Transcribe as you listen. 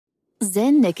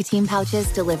Zyn nicotine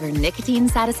pouches deliver nicotine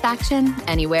satisfaction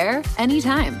anywhere,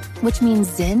 anytime, which means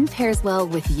Zyn pairs well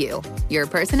with you, your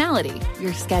personality,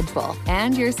 your schedule,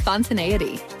 and your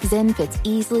spontaneity. Zyn fits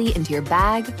easily into your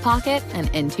bag, pocket, and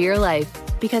into your life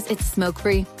because it's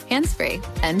smoke-free, hands-free,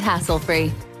 and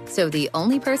hassle-free. So the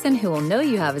only person who will know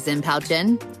you have a Zyn pouch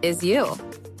in is you.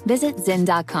 Visit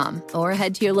Zyn.com or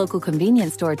head to your local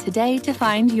convenience store today to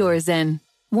find your Zyn.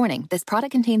 Warning, this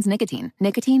product contains nicotine.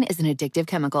 Nicotine is an addictive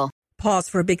chemical. Pause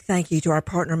for a big thank you to our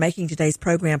partner making today's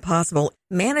program possible.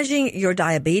 Managing your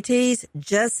diabetes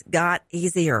just got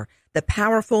easier. The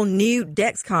powerful new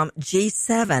Dexcom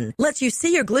G7 lets you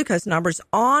see your glucose numbers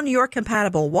on your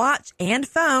compatible watch and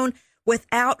phone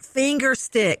without finger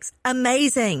sticks.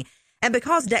 Amazing. And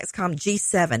because Dexcom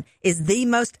G7 is the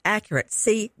most accurate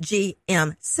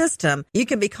CGM system, you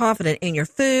can be confident in your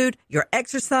food, your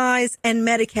exercise, and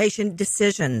medication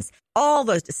decisions. All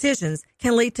those decisions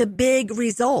can lead to big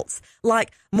results,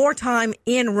 like more time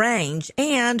in range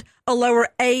and a lower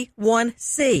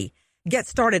A1C. Get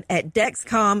started at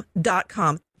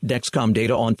Dexcom.com. Dexcom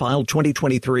data on file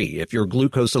 2023. If your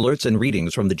glucose alerts and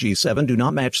readings from the G7 do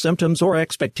not match symptoms or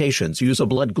expectations, use a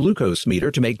blood glucose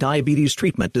meter to make diabetes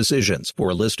treatment decisions. For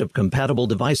a list of compatible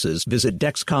devices, visit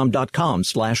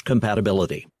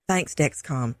Dexcom.com/compatibility. Thanks,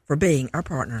 Dexcom, for being our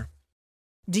partner.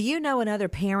 Do you know another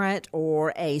parent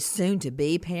or a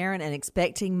soon-to-be parent and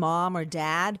expecting mom or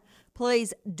dad?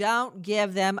 Please don't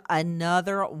give them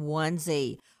another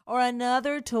onesie or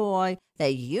another toy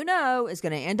that you know is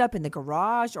going to end up in the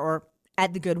garage or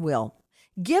at the Goodwill.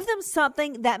 Give them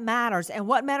something that matters. And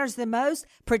what matters the most?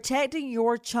 Protecting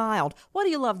your child. What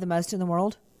do you love the most in the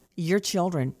world? Your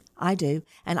children. I do.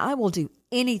 And I will do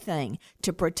anything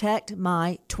to protect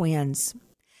my twins.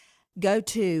 Go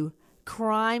to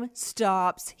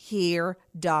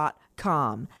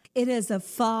crimestopshere.com. It is a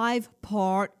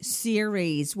 5-part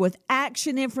series with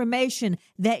action information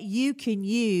that you can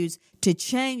use to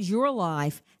change your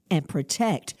life and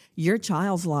protect your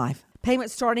child's life.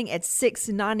 Payment starting at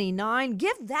 $6.99.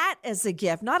 Give that as a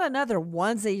gift, not another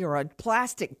onesie or a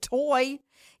plastic toy.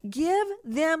 Give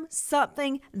them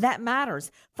something that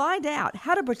matters. Find out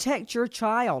how to protect your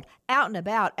child out and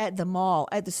about at the mall,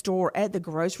 at the store, at the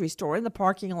grocery store, in the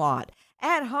parking lot,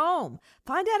 at home.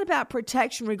 Find out about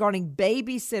protection regarding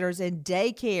babysitters and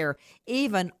daycare,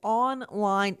 even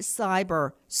online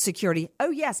cyber security. Oh,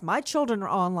 yes, my children are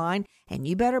online, and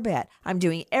you better bet I'm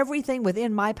doing everything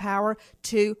within my power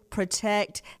to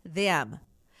protect them.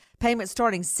 Payment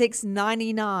starting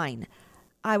 $6.99.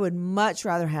 I would much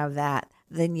rather have that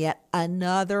than yet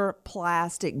another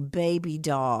plastic baby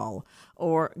doll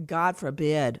or, God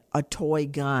forbid, a toy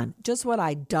gun. Just what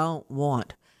I don't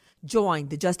want. Join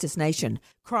the Justice Nation.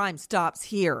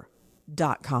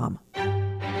 CrimeStopsHere.com.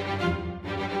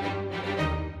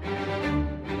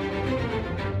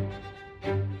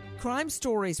 Crime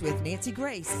Stories with Nancy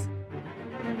Grace.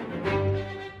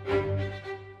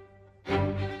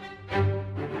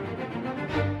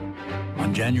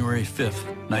 On January 5th,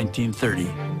 1930,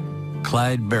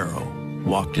 Clyde Barrow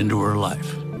walked into her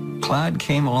life. Clyde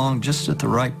came along just at the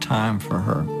right time for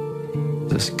her.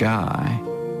 This guy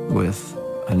with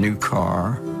a new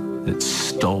car that's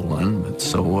stolen, but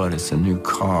so what? It's a new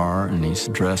car, and he's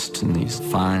dressed in these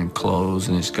fine clothes,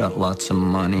 and he's got lots of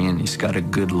money, and he's got a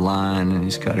good line, and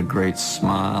he's got a great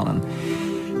smile, and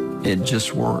it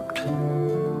just worked.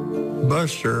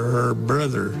 Buster, her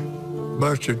brother,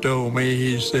 Buster told me,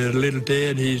 he said, little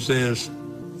Ted, he says,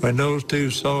 when those two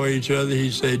saw each other, he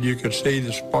said you could see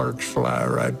the sparks fly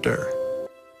right there.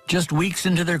 Just weeks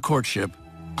into their courtship,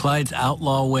 Clyde's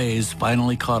outlaw ways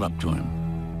finally caught up to him.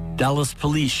 Dallas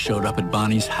police showed up at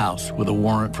Bonnie's house with a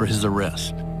warrant for his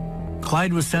arrest.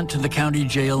 Clyde was sent to the county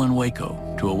jail in Waco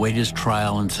to await his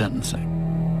trial and sentencing.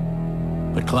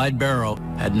 But Clyde Barrow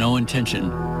had no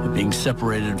intention of being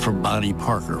separated from Bonnie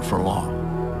Parker for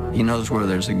long. He knows where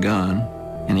there's a gun,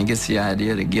 and he gets the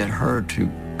idea to get her to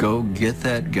go get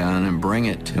that gun and bring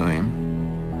it to him.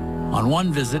 On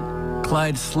one visit,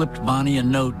 Clyde slipped Bonnie a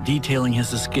note detailing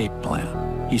his escape plan.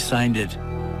 He signed it,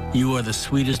 "You are the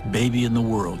sweetest baby in the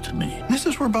world to me." This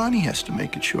is where Bonnie has to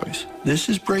make a choice. This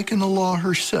is breaking the law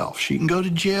herself. She can go to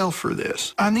jail for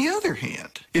this. On the other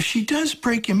hand, if she does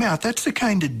break him out, that's the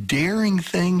kind of daring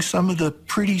thing some of the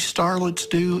pretty starlets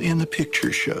do in the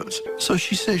picture shows. So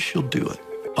she says she'll do it.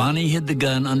 Bonnie hid the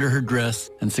gun under her dress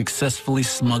and successfully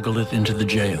smuggled it into the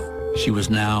jail. She was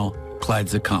now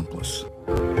Clyde's accomplice.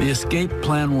 The escape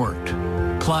plan worked.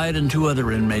 Clyde and 2 other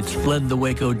inmates fled the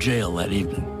Waco jail that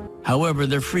evening. However,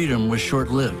 their freedom was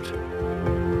short-lived.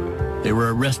 They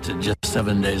were arrested just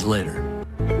 7 days later.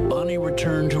 Bonnie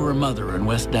returned to her mother in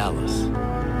West Dallas.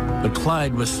 But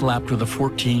Clyde was slapped with a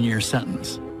 14-year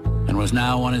sentence and was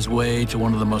now on his way to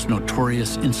one of the most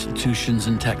notorious institutions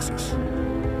in Texas,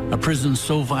 a prison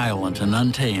so violent and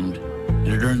untamed it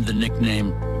had earned the nickname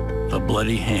the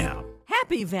Bloody Ham.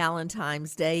 Happy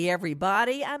Valentine's Day,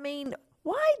 everybody. I mean,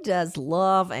 why does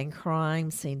love and crime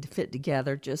seem to fit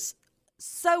together just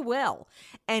so well?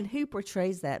 And who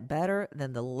portrays that better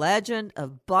than the legend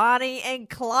of Bonnie and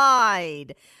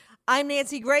Clyde? I'm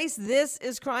Nancy Grace. This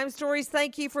is Crime Stories.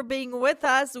 Thank you for being with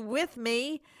us. With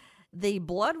me, the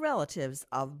blood relatives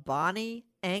of Bonnie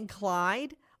and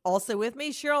Clyde. Also with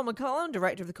me, Cheryl McCollum,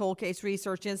 director of the Cold Case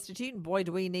Research Institute, and boy,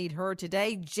 do we need her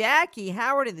today. Jackie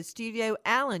Howard in the studio,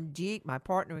 Alan Duke, my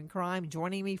partner in crime,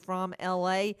 joining me from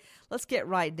L.A. Let's get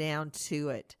right down to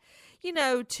it. You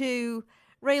know, to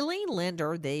Raylene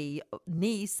Linder, the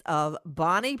niece of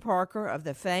Bonnie Parker of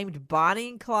the famed Bonnie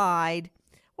and Clyde,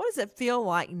 what does it feel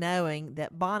like knowing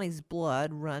that Bonnie's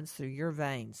blood runs through your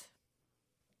veins?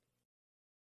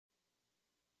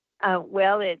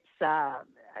 Well, it's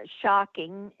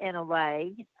shocking in a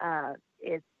way.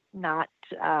 It's not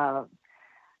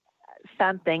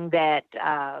something that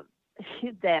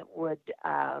that would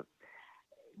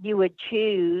you would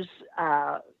choose,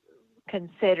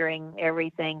 considering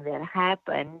everything that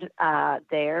happened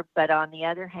there. But on the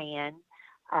other hand,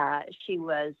 she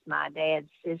was my dad's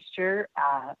sister.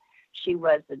 She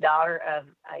was the daughter of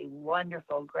a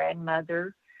wonderful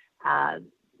grandmother,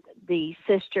 the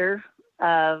sister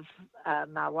of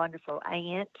my wonderful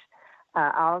aunt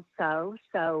also.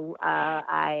 So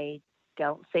I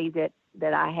don't see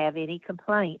that I have any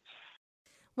complaints.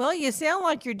 Well, you sound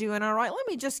like you're doing all right. Let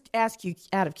me just ask you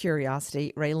out of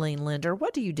curiosity, Raylene Linder,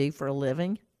 what do you do for a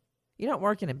living? You don't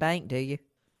work in a bank, do you?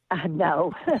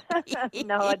 No,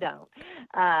 no, I don't.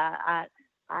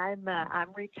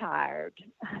 I'm retired,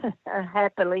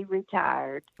 happily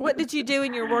retired. What did you do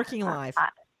in your working life?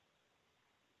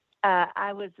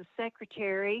 I was a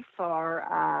secretary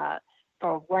for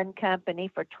one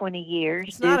company for 20 years.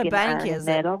 It's not a bank, is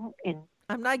it?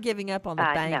 I'm not giving up on the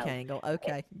bank no. angle.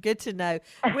 Okay, good to know.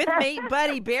 With me,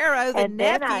 Buddy Barrow, the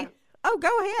nephew.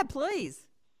 Go ahead, please.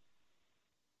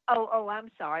 Oh, I'm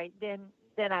sorry.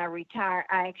 Then I retired.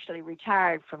 I actually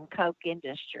retired from Koch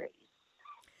Industries.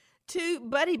 To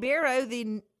Buddy Barrow,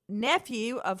 the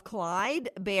nephew of Clyde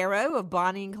Barrow of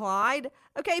Bonnie and Clyde.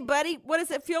 Okay, Buddy, what does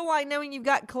it feel like knowing you've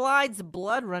got Clyde's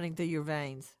blood running through your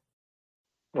veins?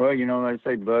 Well, they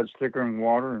say blood's thicker than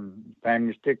water and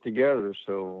families stick together.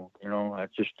 So,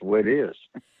 that's just the way it is.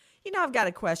 I've got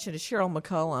a question to Cheryl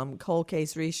McCollum, Cold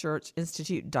Case Research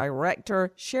Institute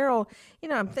Director. Cheryl,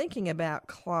 I'm thinking about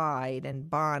Clyde and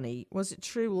Bonnie. Was it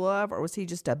true love or was he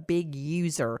just a big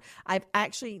user? I've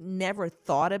actually never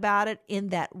thought about it in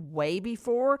that way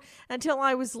before until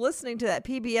I was listening to that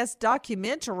PBS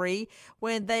documentary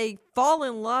when they fall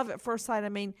in love at first sight. I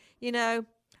mean,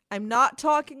 I'm not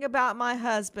talking about my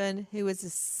husband who is a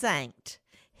saint.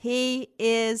 He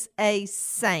is a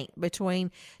saint.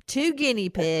 Between two guinea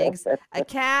pigs, a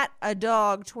cat, a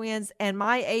dog, twins, and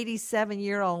my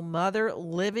 87-year-old mother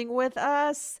living with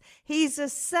us, he's a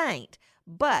saint.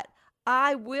 But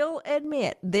I will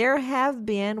admit there have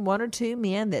been one or two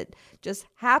men that just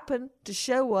happen to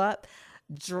show up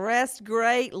dressed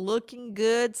great, looking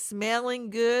good, smelling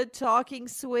good, talking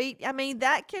sweet. I mean,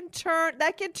 that can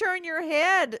turn your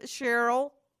head,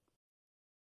 Cheryl.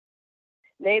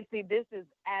 Nancy, this is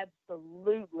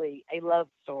absolutely a love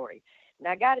story.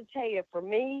 Now, I got to tell you, for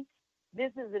me,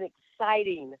 this is an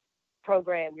exciting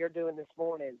program you're doing this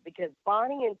morning because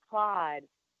Bonnie and Clyde,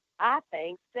 I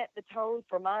think, set the tone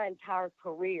for my entire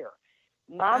career.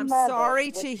 I'm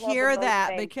sorry to hear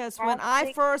that because when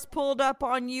I first pulled up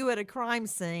on you at a crime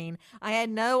scene, I had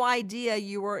no idea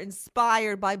you were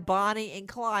inspired by Bonnie and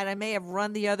Clyde. I may have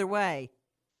run the other way.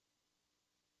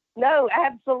 No,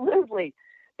 absolutely.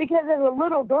 Because as a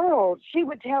little girl, she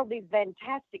would tell these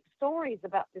fantastic stories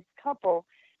about this couple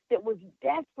that was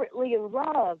desperately in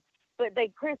love, but they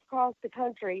crisscrossed the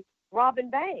country robbing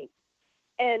banks.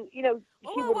 And, she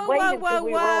would wait until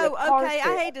we were on a car Okay,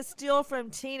 trip. I hate to steal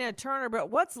from Tina Turner, but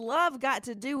what's love got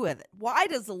to do with it? Why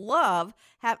does love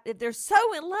have, if they're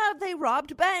so in love, they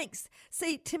robbed banks?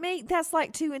 See, to me, that's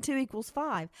like 2 and 2 =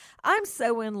 5. I'm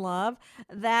so in love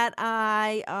that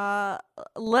I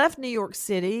left New York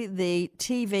City, the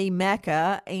TV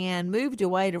Mecca, and moved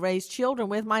away to raise children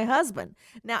with my husband.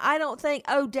 Now, I don't think,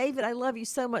 oh, David, I love you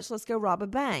so much, let's go rob a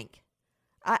bank.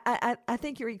 I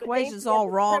think your equation's all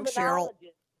wrong, Cheryl.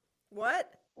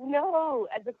 What? No,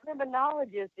 as a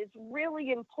criminologist, it's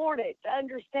really important to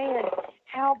understand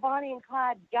how Bonnie and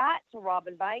Clyde got to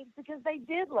robbing banks because they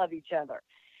did love each other.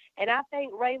 And I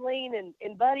think Raylene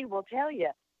and Buddy will tell you,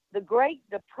 the Great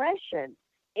Depression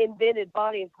invented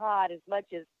Bonnie and Clyde as much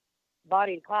as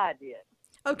Bonnie and Clyde did.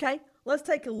 Okay, let's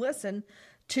take a listen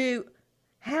to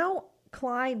how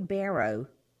Clyde Barrow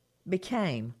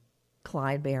became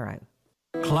Clyde Barrow.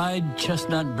 Clyde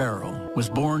Chestnut Barrow was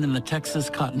born in the Texas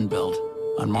Cotton Belt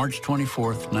on March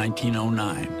 24th,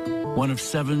 1909, one of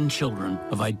 7 children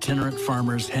of itinerant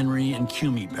farmers Henry and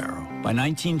Cumie Barrow. By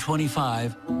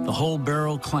 1925, the whole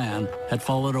Barrow clan had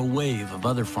followed a wave of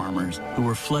other farmers who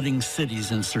were flooding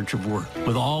cities in search of work.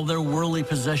 With all their worldly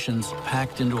possessions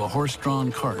packed into a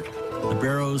horse-drawn cart, the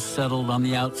Barrows settled on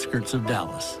the outskirts of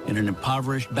Dallas in an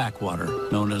impoverished backwater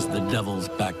known as the Devil's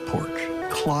Back Porch.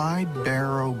 Clyde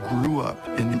Barrow grew up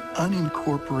in an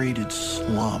unincorporated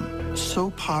slum, so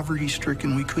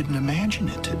poverty-stricken we couldn't imagine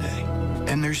it today.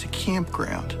 And there's a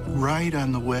campground right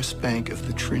on the west bank of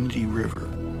the Trinity River.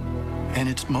 And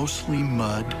it's mostly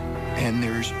mud, and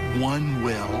there's one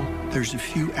well, there's a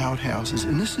few outhouses,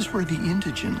 and this is where the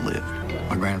indigent lived.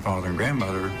 My grandfather and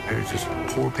grandmother, they were just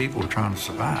poor people trying to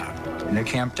survive. And they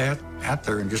camped out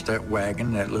there in just that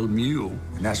wagon, that little mule,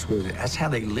 and that's how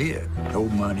they lived. No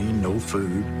money, no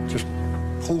food, just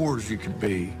poor as you could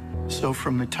be. So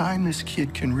from the time this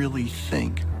kid can really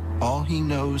think, all he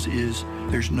knows is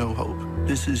there's no hope.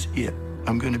 This is it.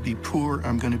 I'm going to be poor,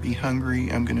 I'm going to be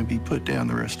hungry, I'm going to be put down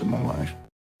the rest of my life.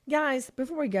 Guys,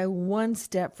 before we go one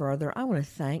step further, I want to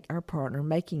thank our partner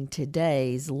making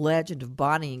today's Legend of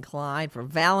Bonnie and Clyde for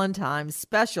Valentine's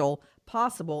special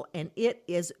possible, and it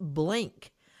is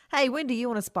Blink. Hey, when do you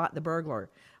want to spot the burglar?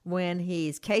 When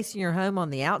he's casing your home on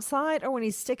the outside, or when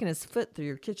he's sticking his foot through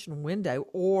your kitchen window,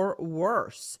 or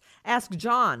worse? Ask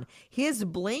John. His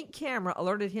Blink camera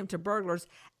alerted him to burglars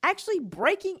actually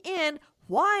breaking in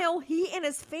while he and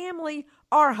his family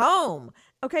are home.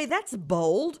 Okay, that's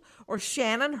bold. Or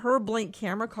Shannon, her Blink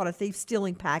camera caught a thief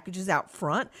stealing packages out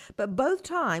front, but both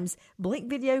times Blink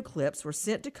video clips were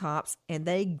sent to cops and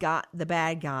they got the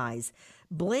bad guys.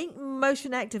 Blink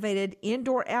motion-activated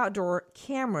indoor-outdoor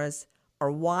cameras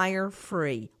are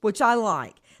wire-free, which I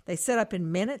like. They set up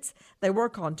in minutes. They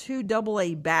work on 2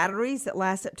 AA batteries that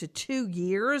last up to 2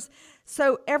 years.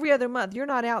 So every other month, you're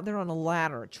not out there on a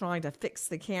ladder trying to fix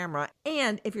the camera.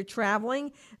 And if you're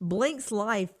traveling, Blink's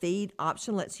live feed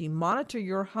option lets you monitor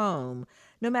your home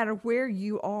no matter where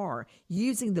you are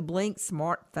using the Blink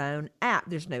smartphone app.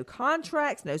 There's no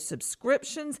contracts, no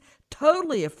subscriptions,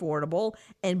 totally affordable,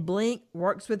 and Blink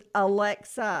works with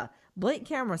Alexa. Blink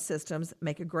camera systems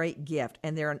make a great gift,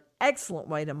 and they're an excellent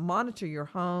way to monitor your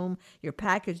home, your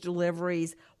package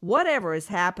deliveries, whatever is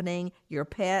happening, your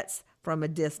pets from a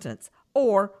distance,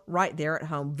 or right there at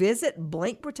home. Visit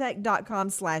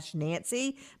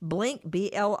blinkprotect.com/Nancy, Blink,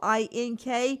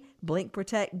 BLINK,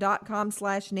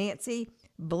 blinkprotect.com/Nancy,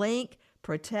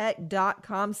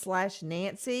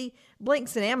 blinkprotect.com/Nancy.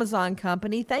 Blink's an Amazon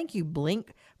company. Thank you,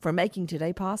 Blink, for making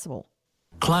today possible.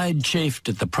 Clyde chafed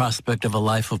at the prospect of a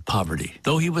life of poverty.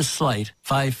 Though he was slight,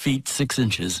 5 feet 6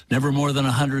 inches, never more than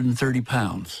 130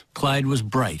 pounds, Clyde was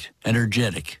bright,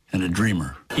 energetic, and a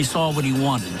dreamer. He saw what he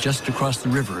wanted just across the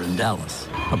river in Dallas,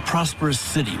 a prosperous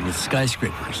city with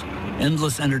skyscrapers,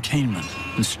 endless entertainment,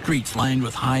 and streets lined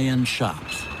with high-end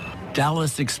shops.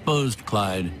 Dallas exposed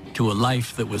Clyde to a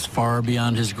life that was far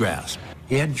beyond his grasp.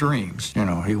 He had dreams,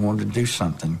 he wanted to do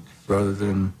something rather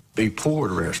than be poor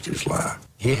the rest of his life.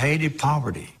 He hated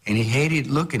poverty, and he hated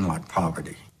looking like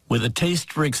poverty. With a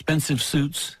taste for expensive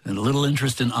suits and little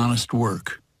interest in honest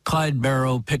work, Clyde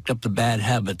Barrow picked up the bad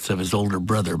habits of his older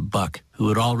brother, Buck, who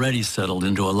had already settled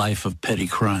into a life of petty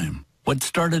crime. What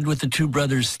started with the 2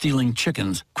 brothers stealing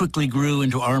chickens quickly grew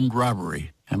into armed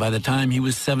robbery, and by the time he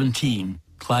was 17,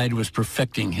 Clyde was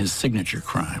perfecting his signature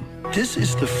crime. This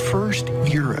is the first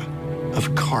era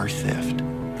of car theft.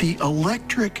 The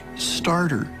electric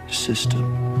starter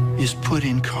system is put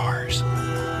in cars.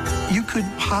 You could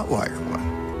hotwire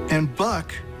one. And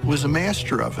Buck was a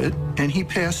master of it, and he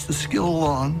passed the skill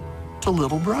along to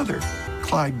little brother.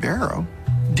 Clyde Barrow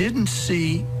didn't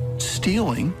see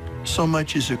stealing so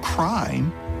much as a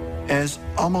crime as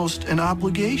almost an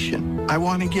obligation. I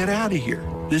want to get out of here.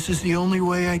 This is the only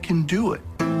way I can do it.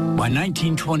 By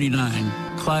 1929,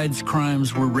 Clyde's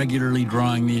crimes were regularly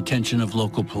drawing the attention of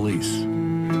local police.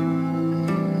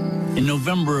 In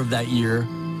November of that year,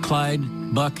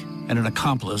 Clyde, Buck, and an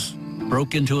accomplice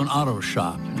broke into an auto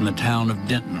shop in the town of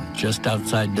Denton, just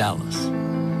outside Dallas.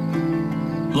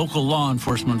 Local law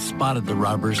enforcement spotted the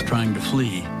robbers trying to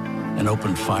flee and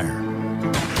opened fire.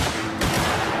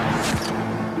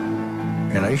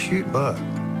 And they shoot Buck,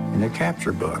 and they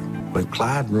capture Buck, but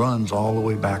Clyde runs all the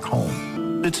way back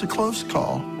home. It's a close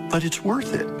call, but it's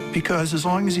worth it, because as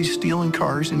long as he's stealing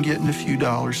cars and getting a few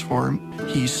dollars for them,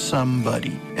 he's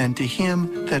somebody. And to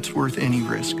him, that's worth any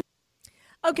risk.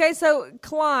 Okay, so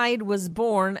Clyde was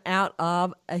born out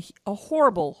of a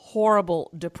horrible,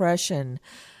 horrible depression.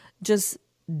 Just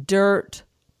dirt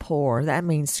poor. That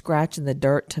means scratching the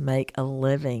dirt to make a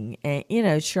living. And,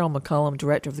 Cheryl McCollum,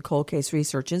 director of the Cold Case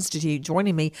Research Institute,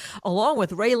 joining me, along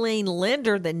with Raylene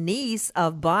Linder, the niece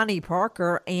of Bonnie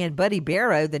Parker, and Buddy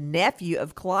Barrow, the nephew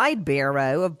of Clyde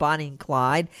Barrow of Bonnie and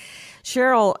Clyde.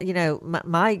 Cheryl,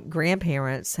 my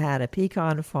grandparents had a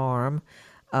pecan farm,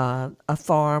 a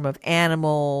farm of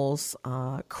animals,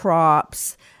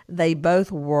 crops. They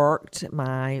both worked.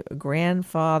 My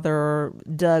grandfather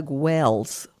dug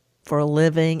wells for a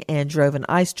living and drove an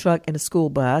ice truck and a school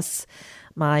bus.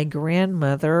 My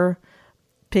grandmother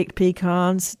picked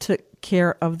pecans, took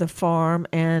care of the farm,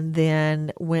 and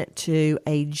then went to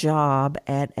a job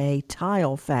at a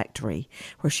tile factory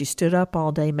where she stood up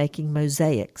all day making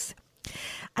mosaics.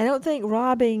 I don't think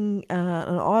robbing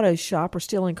an auto shop or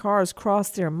stealing cars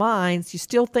crossed their minds. You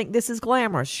still think this is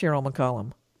glamorous, Cheryl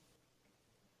McCollum?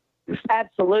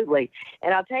 Absolutely.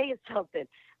 And I'll tell you something.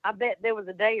 I bet there was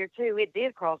a day or two it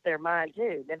did cross their mind,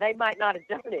 too. Now, they might not have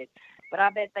done it, but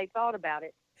I bet they thought about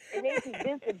it. And Nancy,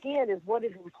 this, again, is what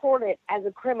is important as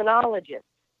a criminologist.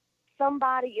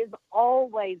 Somebody is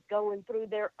always going through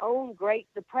their own Great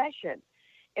Depression.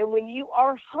 And when you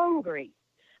are hungry,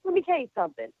 let me tell you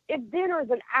something. If dinner is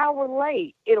an hour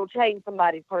late, it'll change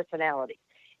somebody's personality.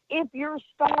 If you're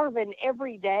starving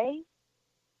every day,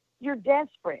 you're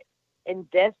desperate. In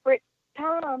desperate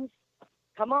times,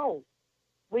 come on,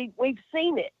 we've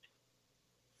seen it.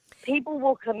 People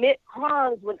will commit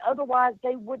crimes when otherwise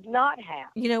they would not have.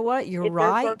 You know what? You're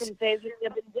right. Their circumstances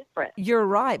have been different. You're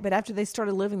right. But after they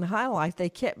started living the high life, they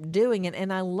kept doing it.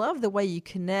 And I love the way you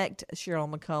connect,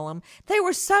 Cheryl McCollum. They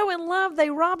were so in love,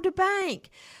 they robbed a bank.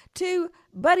 To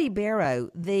Buddy Barrow,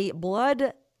 the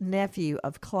blood nephew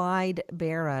of Clyde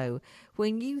Barrow,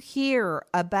 when you hear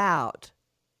about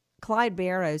Clyde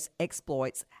Barrow's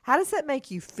exploits, how does that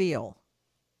make you feel?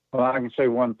 Well, I can say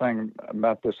one thing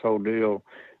about this whole deal.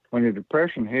 When the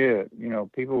Depression hit,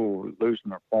 people were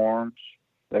losing their farms.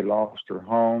 They lost their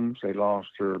homes. They lost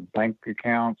their bank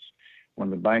accounts. When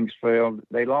the banks failed,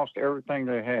 they lost everything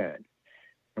they had.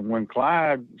 And when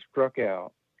Clyde struck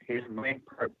out, his main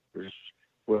purpose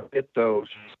was hit those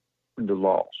the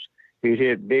loss. He'd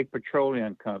hit big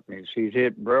petroleum companies. He'd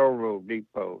hit railroad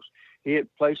depots. He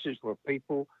hit places where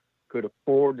people could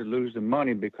afford to lose the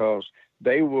money because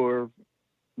they were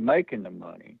making the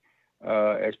money.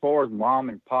 As far as mom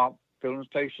and pop filling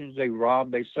stations they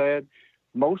robbed, they said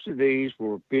most of these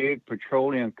were big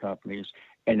petroleum companies,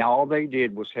 and all they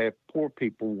did was have poor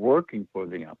people working for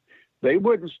them. They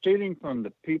weren't stealing from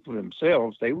the people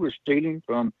themselves. They were stealing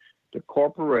from the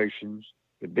corporations,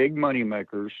 the big money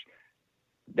makers.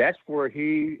 That's where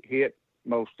he hit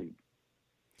mostly.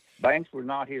 Banks were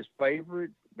not his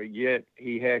favorite, but yet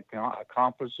he had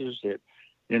accomplices that,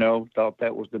 thought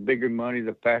that was the bigger money,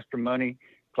 the faster money.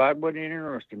 Clyde wasn't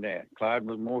interested in that. Clyde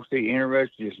was mostly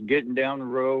interested in just getting down the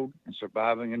road and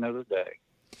surviving another day.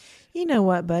 You know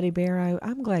what, Buddy Barrow?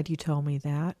 I'm glad you told me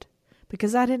that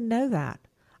because I didn't know that.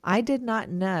 I did not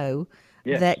know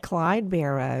that Clyde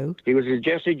Barrow. He was a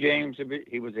Jesse James of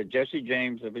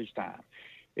his time.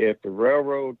 If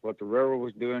what the railroad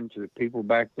was doing to the people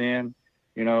back then,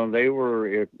 they were,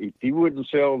 if you wouldn't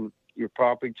sell your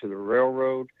property to the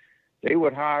railroad, they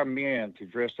would hire men to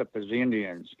dress up as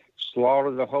Indians, slaughter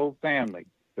the whole family.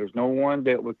 There's no one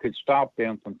that could stop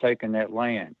them from taking that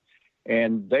land.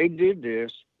 And they did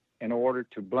this in order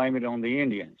to blame it on the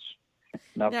Indians.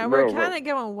 Now, we're kind of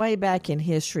going way back in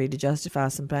history to justify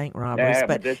some bank robberies,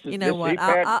 but you know what?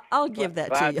 I'll give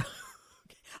that to you.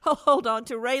 Hold on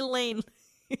to Raylene.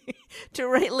 To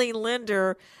Raylene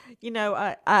Linder,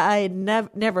 I had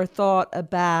never thought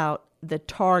about the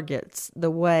targets the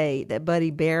way that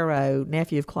Buddy Barrow,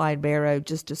 nephew of Clyde Barrow,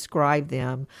 just described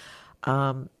them.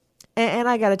 And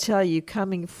I got to tell you,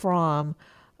 coming from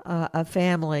a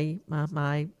family,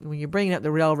 when you're bringing up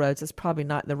the railroads, it's probably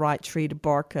not the right tree to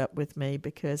bark up with me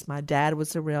because my dad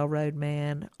was a railroad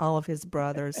man, all of his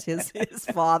brothers, his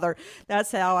father.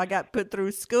 That's how I got put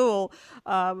through school.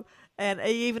 And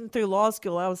even through law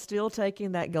school, I was still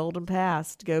taking that Golden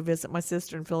Pass to go visit my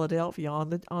sister in Philadelphia on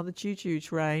the choo-choo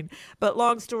train. But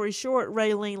long story short,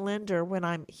 Raylene Linder, when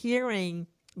I'm hearing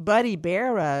Buddy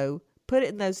Barrow put it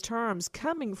in those terms,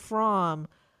 coming from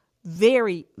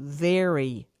very,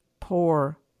 very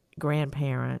poor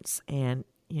grandparents and,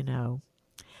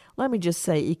 let me just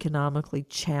say economically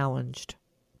challenged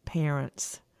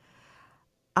parents,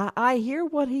 I hear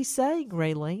what he's saying,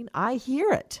 Raylene. I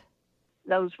hear it.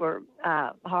 Those were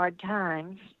hard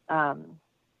times.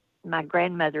 my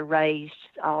grandmother raised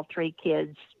all 3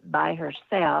 kids by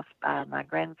herself. My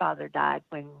grandfather died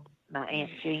when my Aunt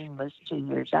Jean was 2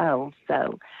 years old,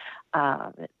 so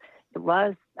it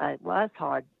was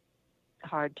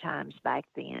hard times back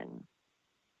then.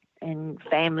 And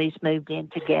families moved in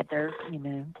together,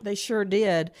 They sure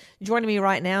did. Joining me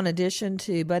right now, in addition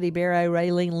to Buddy Barrow,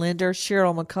 Raylene Linder,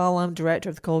 Cheryl McCollum, Director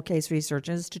of the Cold Case Research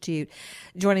Institute.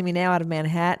 Joining me now out of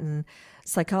Manhattan,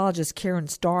 psychologist Karen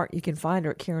Stark. You can find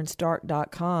her at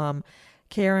KarenStark.com.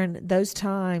 Karen, those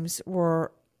times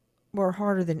were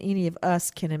harder than any of us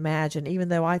can imagine. Even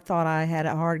though I thought I had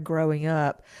it hard growing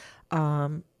up,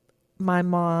 my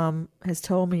mom has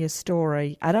told me a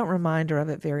story. I don't remind her of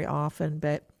it very often,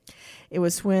 but it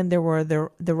was when there were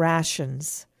the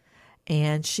rations,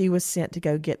 and she was sent to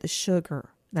go get the sugar.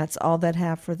 That's all they'd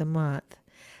have for the month.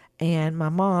 And my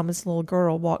mom, as a little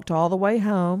girl, walked all the way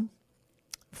home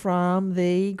from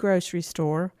the grocery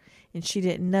store, and she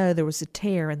didn't know there was a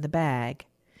tear in the bag.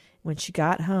 When she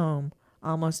got home,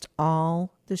 almost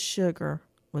all the sugar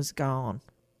was gone.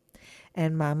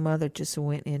 And my mother just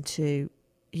went into,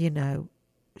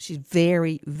 she's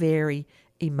very, very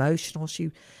emotional.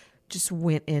 She just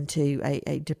went into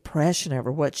a depression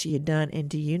over what she had done. And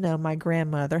do you know, my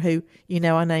grandmother, who,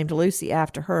 I named Lucy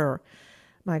after her,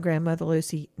 my grandmother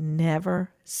Lucy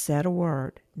never said a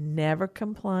word, never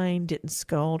complained, didn't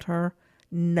scold her,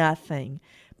 nothing.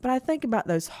 But I think about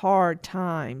those hard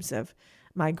times of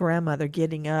my grandmother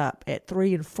getting up at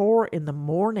 3 and 4 in the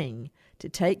morning to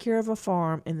take care of a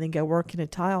farm and then go work in a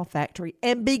tile factory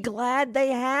and be glad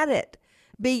they had it.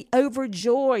 Be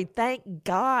overjoyed. Thank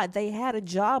God they had a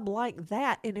job like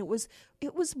that. And it was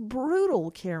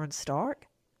brutal, Karen Stark.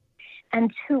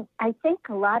 And I think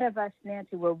a lot of us,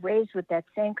 Nancy, were raised with that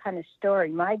same kind of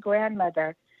story. My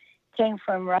grandmother came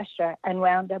from Russia and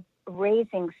wound up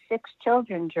raising 6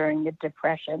 children during the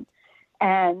Depression.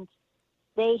 And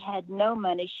they had no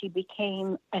money. She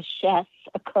became a chef,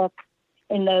 a cook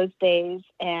in those days.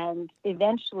 And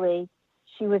eventually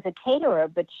she was a caterer,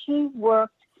 but she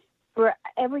worked for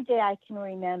every day I can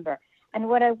remember. And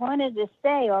what I wanted to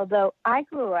say, although I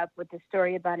grew up with the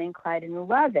story about Bonnie and Clyde and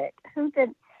love it, who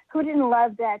didn't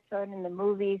love that shown in the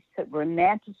movies, that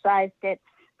romanticized it?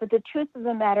 But the truth of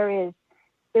the matter is,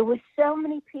 there were so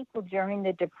many people during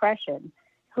the Depression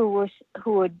who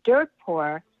were dirt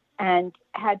poor and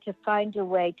had to find a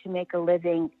way to make a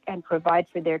living and provide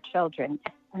for their children.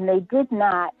 And they did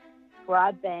not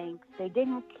rob banks. They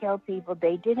didn't kill people.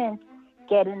 They didn't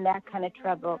get in that kind of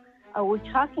trouble. Are we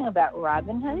talking about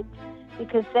Robin Hood?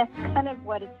 Because that's kind of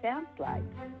what it sounds like.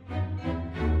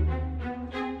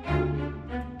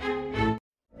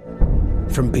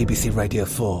 From BBC Radio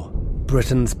 4,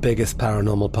 Britain's biggest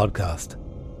paranormal podcast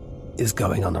is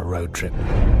going on a road trip.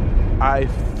 I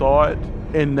thought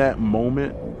in that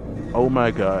moment, oh my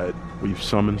God, we've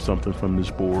summoned something from this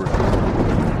board.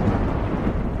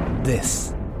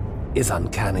 This is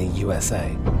Uncanny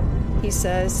USA. He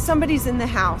says, somebody's in the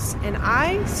house, and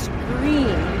I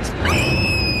screamed.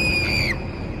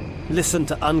 Listen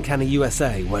to Uncanny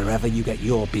USA wherever you get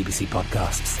your BBC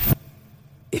podcasts,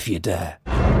 if you dare.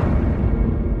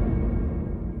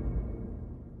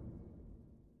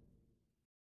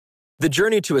 The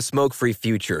journey to a smoke-free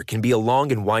future can be a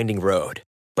long and winding road.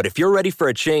 But if you're ready for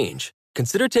a change,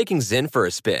 consider taking Zyn for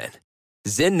a spin.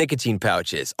 Zyn nicotine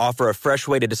pouches offer a fresh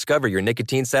way to discover your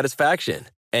nicotine satisfaction.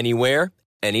 Anywhere,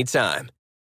 anytime.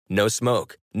 No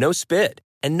smoke, no spit,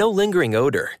 and no lingering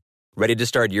odor. Ready to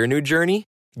start your new journey?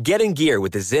 Get in gear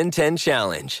with the Zyn 10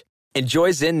 Challenge. Enjoy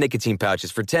Zyn nicotine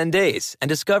pouches for 10 days and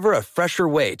discover a fresher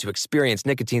way to experience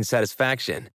nicotine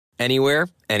satisfaction. Anywhere,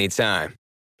 anytime.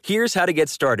 Here's how to get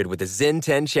started with the Zyn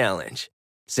 10 Challenge.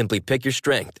 Simply pick your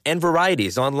strength and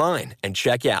varieties online and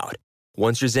check out.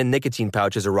 Once your Zyn nicotine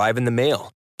pouches arrive in the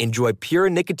mail, enjoy pure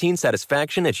nicotine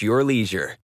satisfaction at your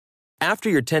leisure. After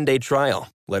your 10-day trial,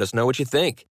 let us know what you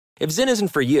think. If Zyn isn't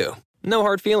for you, no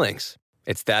hard feelings.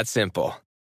 It's that simple.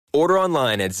 Order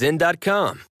online at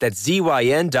Zyn.com, that's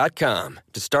ZYN.com,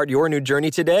 to start your new journey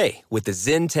today with the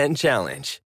Zyn 10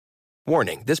 Challenge.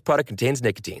 Warning, this product contains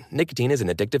nicotine. Nicotine is an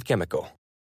addictive chemical.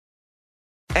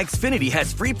 Xfinity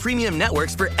has free premium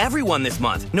networks for everyone this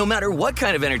month, no matter what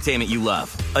kind of entertainment you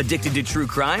love. Addicted to true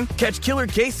crime? Catch killer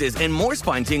cases and more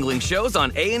spine-tingling shows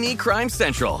on A&E Crime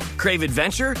Central. Crave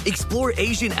adventure? Explore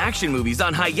Asian action movies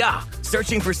on Hi-Ya.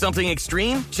 Searching for something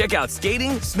extreme? Check out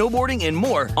skating, snowboarding, and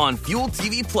more on Fuel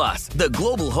TV Plus, the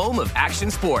global home of action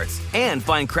sports. And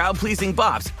find crowd-pleasing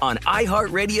bops on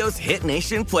iHeartRadio's Hit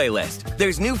Nation playlist.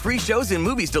 There's new free shows and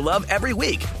movies to love every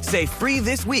week. Say free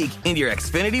this week in your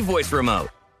Xfinity voice remote.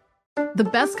 The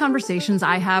best conversations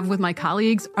I have with my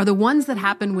colleagues are the ones that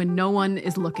happen when no one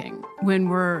is looking, when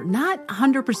we're not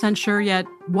 100% sure yet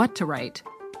what to write.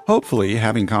 Hopefully,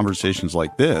 having conversations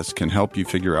like this can help you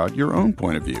figure out your own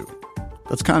point of view.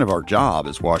 That's kind of our job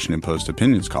as Washington Post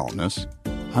opinions columnists.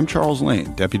 I'm Charles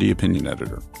Lane, Deputy Opinion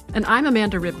Editor. And I'm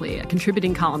Amanda Ripley, a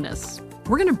contributing columnist.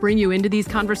 We're going to bring you into these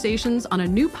conversations on a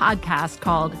new podcast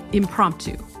called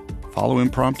Impromptu. Follow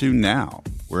Impromptu now,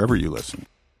 wherever you listen.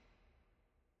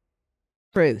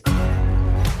 Truth.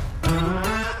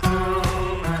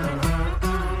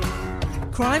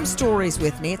 Crime Stories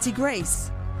with Nancy Grace.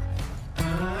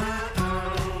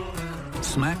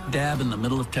 Smack dab in the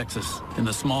middle of Texas, in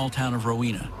the small town of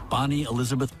Rowena, Bonnie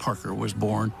Elizabeth Parker was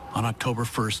born on October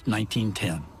 1st,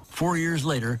 1910. 4 years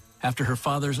later, after her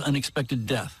father's unexpected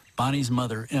death, Bonnie's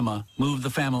mother, Emma, moved the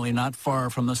family not far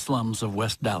from the slums of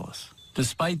West Dallas.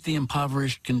 Despite the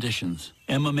impoverished conditions,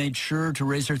 Emma made sure to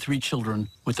raise her 3 children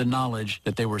with the knowledge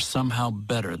that they were somehow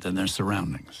better than their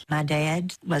surroundings. My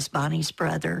dad was Bonnie's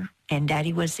brother, and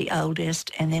Daddy was the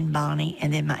oldest, and then Bonnie,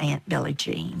 and then my Aunt Billie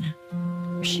Jean.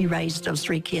 She raised those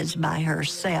 3 kids by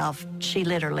herself. She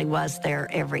literally was their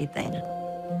everything.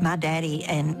 My daddy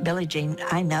and Billie Jean,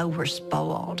 I know, were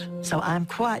spoiled. So I'm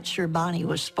quite sure Bonnie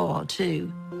was spoiled,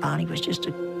 too. Bonnie was just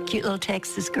a cute little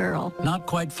Texas girl. Not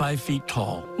quite 5 feet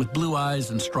tall, with blue eyes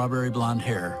and strawberry blonde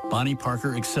hair, Bonnie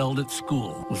Parker excelled at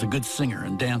school, was a good singer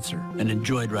and dancer, and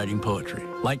enjoyed writing poetry.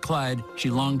 Like Clyde, she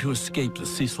longed to escape the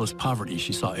ceaseless poverty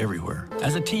she saw everywhere.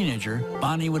 As a teenager,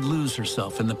 Bonnie would lose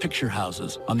herself in the picture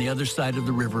houses on the other side of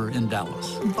the river in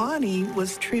Dallas. Bonnie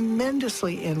was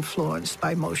tremendously influenced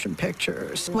by motion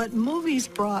pictures. What movies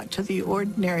brought to the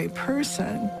ordinary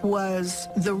person was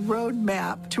the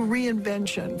roadmap to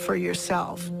reinvention for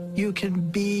yourself. You can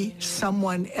be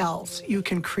someone else. You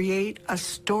can create a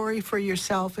story for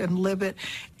yourself and live it.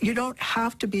 You don't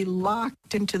have to be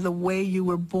locked into the way you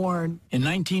were born. In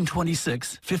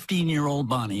 1926, 15-year-old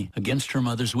Bonnie, against her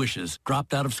mother's wishes,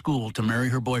 dropped out of school to marry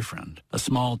her boyfriend, a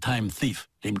small-time thief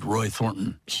named Roy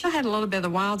Thornton. She had a little bit of the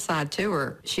wild side to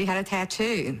her. She had a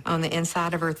tattoo on the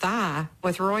inside of her thigh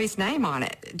with Roy's name on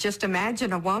it. Just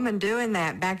imagine a woman doing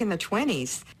that back in the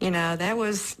 20s. You know, that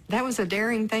was a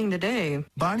daring thing to do.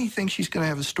 Bonnie thinks she's going to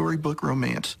have a storybook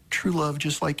romance, true love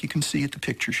just like you can see at the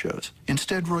picture shows.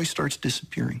 Instead, Roy starts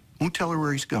disappearing. Won't tell her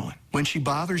where he's going. When she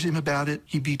bothers him about it,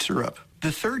 he beats her up. The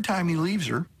 3rd time he leaves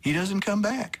her, he doesn't come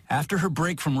back. After her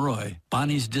break from Roy,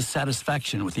 Bonnie's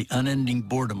dissatisfaction with the unending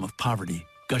boredom of poverty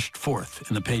gushed forth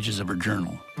in the pages of her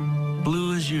journal.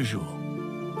 Blue as usual.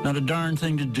 Not a darn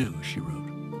thing to do, she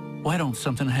wrote. Why don't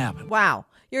something happen? Wow.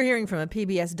 You're hearing from a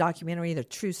PBS documentary, The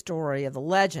True Story of the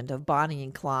Legend of Bonnie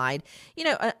and Clyde. You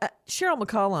know, Cheryl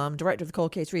McCollum, director of the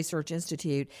Cold Case Research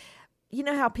Institute, you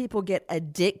know how people get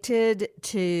addicted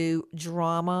to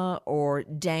drama or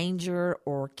danger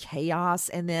or chaos,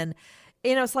 and then,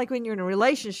 you know, it's like when you're in a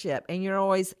relationship and you're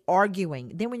always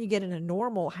arguing. Then when you get in a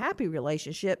normal, happy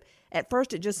relationship, at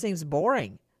first it just seems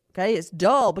boring. Okay, it's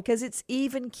dull because it's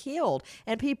even keeled.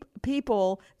 And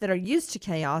people that are used to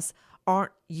chaos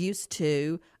aren't used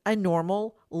to a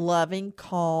normal, loving,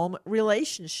 calm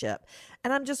relationship.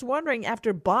 And I'm just wondering,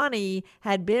 after Bonnie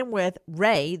had been with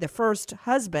Ray, the first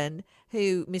husband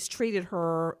who mistreated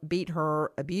her, beat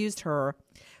her, abused her,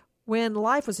 when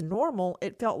life was normal,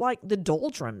 it felt like the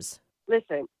doldrums.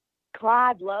 Listen,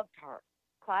 Clyde loved her.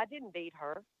 Clyde didn't beat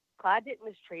her. Clyde didn't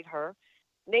mistreat her.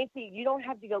 Nancy, you don't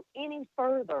have to go any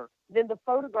further than the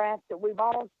photographs that we've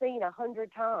all seen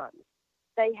 100 times.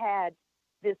 They had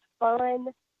this fun,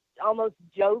 almost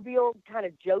jovial, kind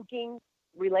of joking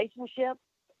relationship.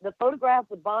 The photograph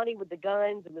with Bonnie with the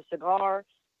guns and the cigar,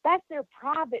 that's their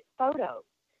private photo.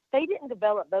 They didn't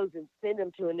develop those and send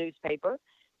them to a newspaper.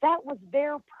 That was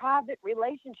their private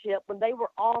relationship when they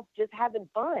were off just having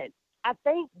fun. I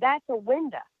think that's a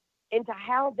window into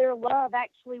how their love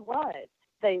actually was.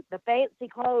 The fancy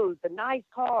clothes, the nice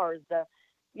cars, the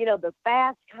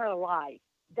fast kind of life.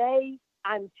 They,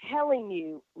 I'm telling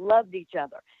you, loved each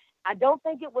other. I don't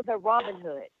think it was a Robin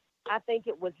Hood. I think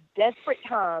it was desperate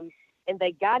times, and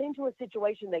they got into a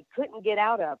situation they couldn't get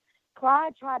out of.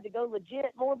 Clyde tried to go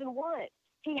legit more than once.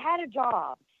 He had a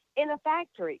job in a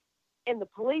factory, and the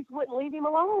police wouldn't leave him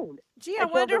alone. Gee, I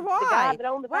wonder why. The guy that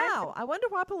owned the factory. Wow, I wonder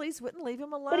why police wouldn't leave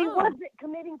him alone. But he wasn't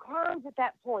committing crimes at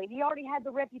that point. He already had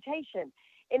the reputation.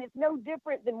 And it's no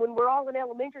different than when we're all in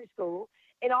elementary school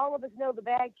and all of us know the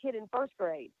bad kid in 1st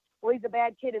grade. Well, he's a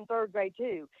bad kid in 3rd grade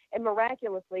too. And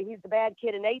miraculously, he's the bad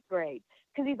kid in 8th grade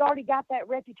because he's already got that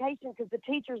reputation because the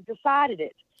teachers decided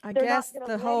it. I They're guess not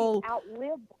the gonna whole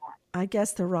outlive that. I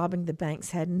guess the robbing the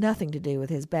banks had nothing to do with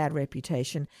his bad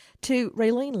reputation. To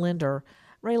Raylene Linder,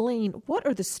 Raylene, what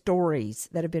are the stories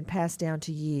that have been passed down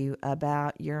to you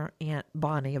about your Aunt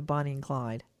Bonnie, of Bonnie and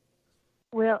Clyde?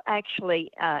 Well,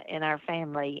 actually, in our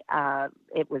family,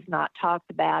 it was not talked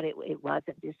about. It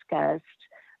wasn't discussed.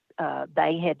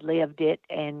 They had lived it,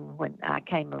 and when I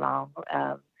came along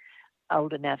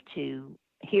old enough to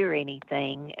hear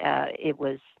anything, it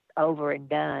was over and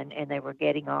done, and they were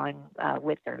getting on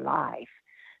with their life.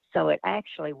 So it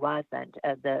actually wasn't.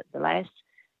 The last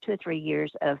 2 or 3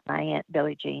 years of my Aunt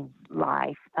Billie Jean's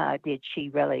life did she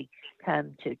really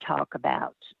come to talk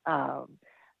about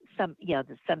some of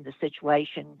the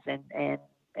situations and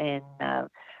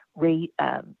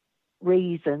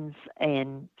reasons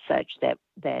and such that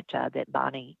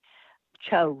Bonnie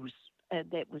chose.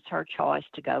 That was her choice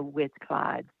to go with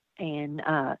Clyde, and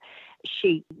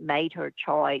she made her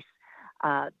choice.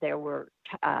 There were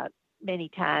many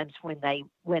times when they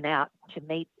went out to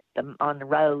meet them on the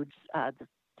roads,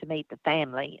 to meet the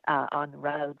family on the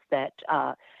roads, that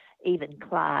even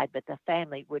Clyde, but the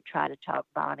family would try to talk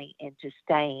Bonnie into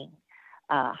staying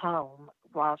home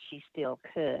while she still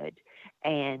could.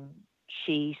 And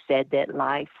she said that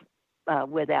life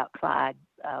without Clyde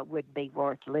wouldn't be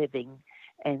worth living.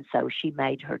 And so she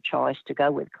made her choice to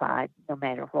go with Clyde no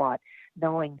matter what,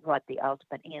 knowing what the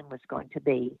ultimate end was going to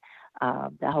be.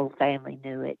 The whole family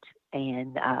knew it.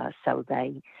 And so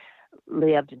they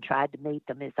lived and tried to meet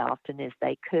them as often as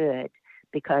they could,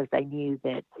 because they knew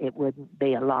that it wouldn't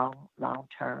be a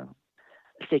long-term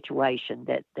situation,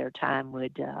 that their time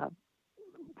would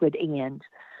end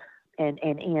and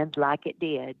end like it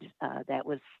did. That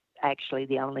was actually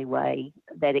the only way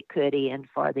that it could end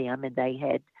for them, and they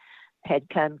had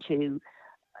come to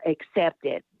accept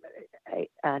it,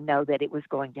 know that it was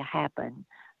going to happen.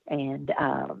 And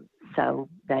so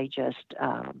they just,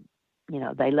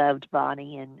 they loved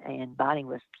Bonnie, and Bonnie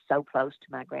was so close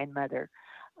to my grandmother.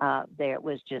 There it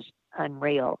was just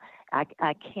unreal.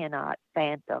 I cannot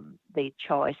fathom the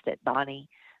choice that Bonnie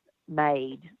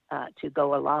made to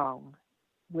go along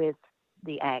with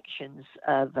the actions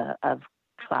of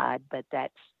Clyde. But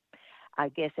that's, I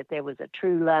guess, if there was a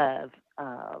true love,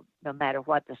 no matter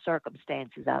what the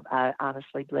circumstances, I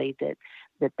honestly believe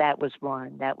that was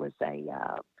one. That was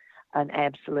an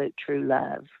absolute true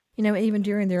love. Even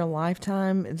during their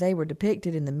lifetime, they were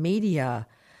depicted in the media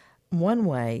one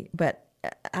way, but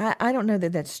I don't know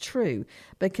that that's true,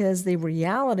 because the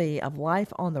reality of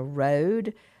life on the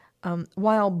road,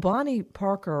 while Bonnie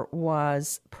Parker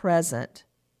was present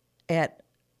at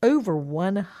over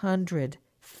 100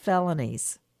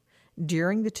 felonies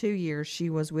during the 2 years she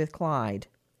was with Clyde,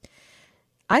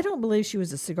 I don't believe she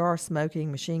was a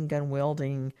cigar-smoking,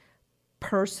 machine-gun-wielding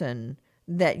person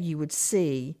that you would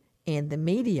see in the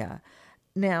media.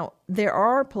 Now, there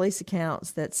are police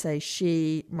accounts that say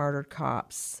she murdered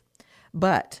cops,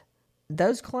 but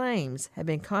those claims have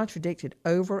been contradicted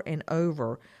over and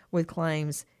over with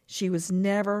claims she was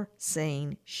never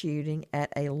seen shooting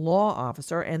at a law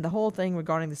officer. And the whole thing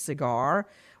regarding the cigar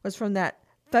was from that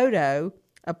photo,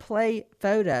 a play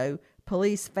photo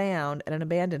police found at an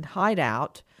abandoned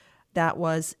hideout that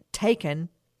was taken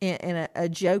in a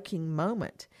joking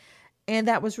moment. And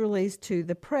that was released to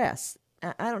the press.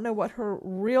 I don't know what her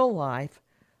real life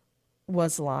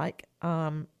was like.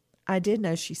 I do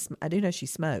know she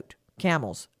smoked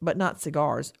Camels, but not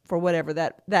cigars, for whatever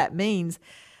that means.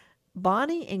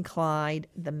 Bonnie and Clyde,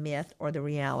 the myth or the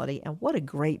reality, and what a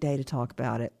great day to talk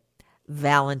about it.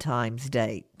 Valentine's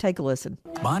Day. Take a listen.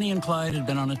 Bonnie and Clyde had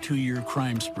been on a 2-year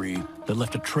crime spree that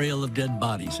left a trail of dead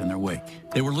bodies in their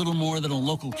wake. They were little more than a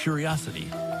local curiosity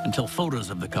until photos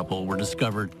of the couple were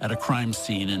discovered at a crime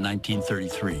scene in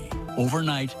 1933.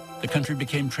 Overnight, the country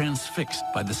became transfixed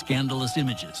by the scandalous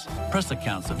images, press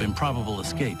accounts of improbable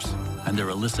escapes, and their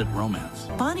illicit romance.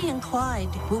 Bonnie and Clyde,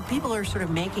 who people are sort of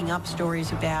making up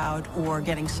stories about or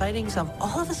getting sightings of,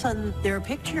 all of a sudden there are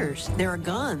pictures, there are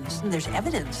guns, and there's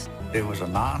evidence. It was a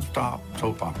non-stop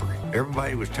soap opera.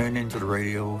 Everybody was tuned into the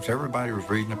radios, everybody was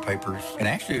reading the papers, and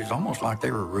actually it was almost like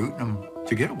they were rooting them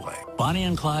to get away. Bonnie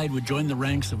and Clyde would join the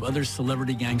ranks of other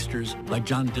celebrity gangsters like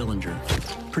John Dillinger,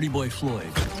 Pretty Boy Floyd,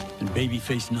 and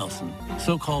Babyface Nelson,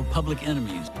 so-called public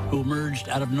enemies who emerged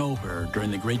out of nowhere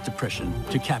during the Great Depression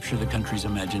to capture the country's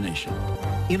imagination.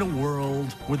 In a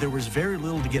world where there was very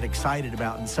little to get excited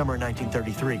about in summer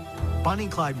 1933, Bonnie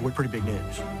and Clyde were pretty big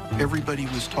news. Everybody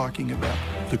was talking about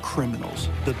the criminals,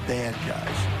 the bad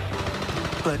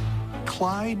guys. But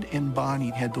Clyde and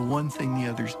Bonnie had the one thing the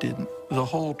others didn't, the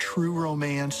whole true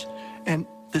romance and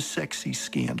the sexy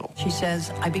scandal. She says,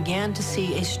 I began to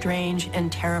see a strange and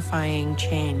terrifying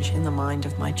change in the mind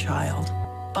of my child.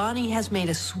 Bonnie has made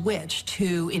a switch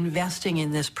to investing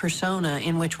in this persona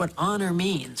in which what honor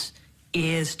means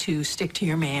is to stick to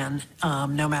your man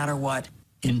no matter what.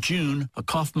 In June, a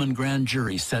Kaufman grand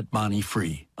jury set Bonnie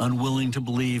free, unwilling to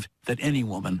believe that any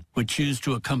woman would choose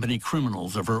to accompany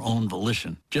criminals of her own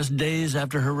volition. Just days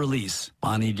after her release,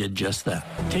 Bonnie did just that.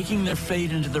 Taking their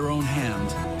fate into their own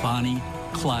hands, Bonnie,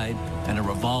 Clyde, and a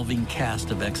revolving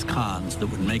cast of ex-cons that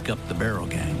would make up the Barrow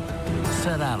Gang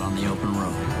set out on the open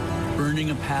road, burning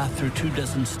a path through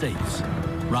 24 states,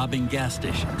 robbing gas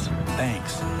stations,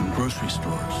 banks, and grocery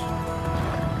stores,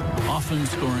 often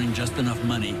scoring just enough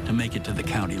money to make it to the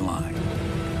county line.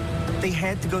 They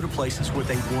had to go to places where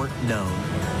they weren't known,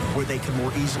 where they could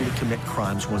more easily commit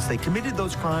crimes. Once they committed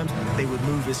those crimes, they would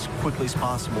move as quickly as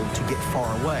possible to get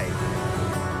far away.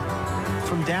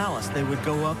 From Dallas, they would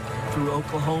go up through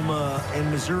Oklahoma and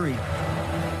Missouri.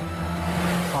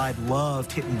 Clyde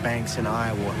loved hitting banks in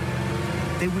Iowa.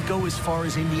 They would go as far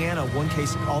as Indiana, one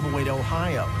case all the way to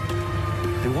Ohio.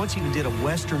 They once even did a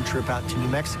western trip out to New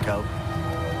Mexico.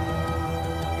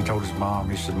 He told his mom,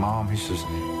 he said, Mom, he says,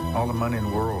 all the money in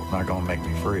the world is not going to make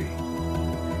me free.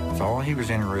 So all he was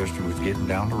interested was getting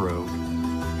down the road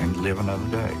and live another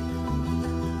day.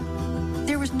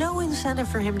 There was no incentive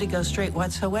for him to go straight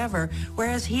whatsoever,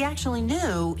 whereas he actually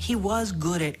knew he was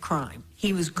good at crime.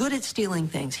 He was good at stealing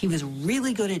things. He was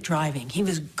really good at driving. He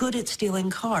was good at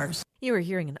stealing cars. You are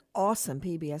hearing an awesome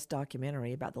PBS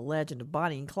documentary about the legend of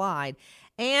Bonnie and Clyde.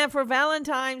 And for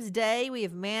Valentine's Day, we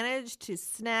have managed to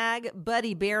snag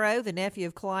Buddy Barrow, the nephew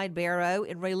of Clyde Barrow,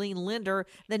 and Raylene Linder,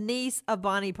 the niece of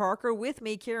Bonnie Parker. With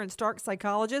me, Karen Stark,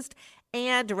 psychologist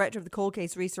and director of the Cold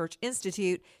Case Research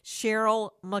Institute,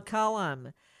 Cheryl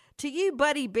McCollum. To you,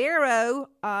 Buddy Barrow,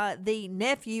 the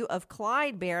nephew of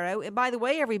Clyde Barrow. And by the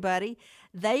way, everybody,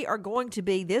 they are going to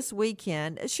be this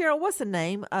weekend. Cheryl, what's the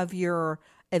name of your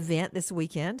event this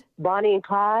weekend? Bonnie and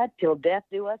Clyde, Till Death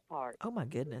Do Us Part. Oh, my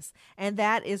goodness. And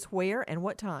that is where and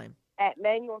what time? At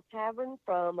Manuel's Tavern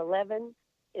from 11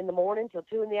 in the morning till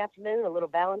 2 in the afternoon, a little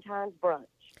Valentine's brunch.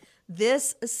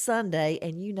 This Sunday,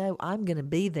 and you know I'm going to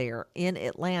be there in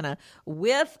Atlanta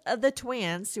with the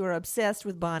twins who are obsessed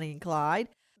with Bonnie and Clyde.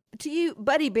 To you,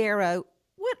 Buddy Barrow,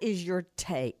 what is your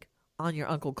take on your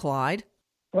Uncle Clyde?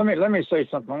 Let me say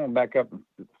something. I'm going to back up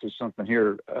to something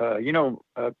here.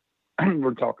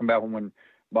 We're talking about when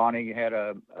Bonnie had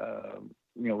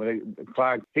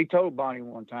Clyde, he told Bonnie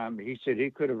one time, he said he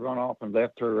could have run off and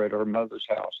left her at her mother's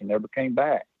house and never came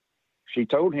back. She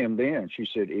told him then, she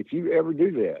said, if you ever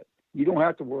do that, you don't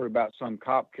have to worry about some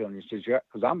cop killing you. She says,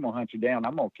 because I'm going to hunt you down.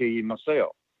 I'm going to kill you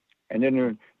myself. And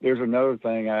then there's another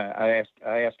thing. I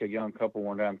asked a young couple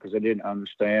one time because they didn't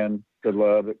understand the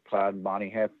love that Clyde and Bonnie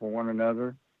had for one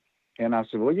another. And I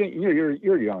said, well,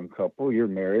 you're a young couple. You're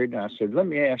married. And I said, let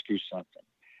me ask you something.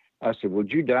 I said,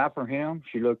 would you die for him?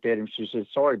 She looked at him. She said,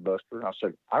 sorry, Buster. I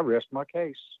said, I rest my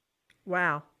case.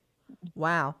 Wow.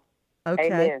 Okay.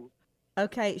 Amen.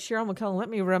 Okay, Cheryl McCollum, let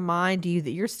me remind you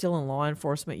that you're still in law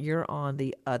enforcement. You're on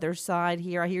the other side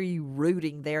here. I hear you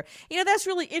rooting there. You know, that's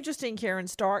really interesting, Karen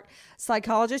Stark,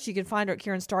 psychologist. You can find her at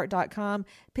KarenStark.com.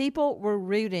 People were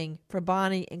rooting for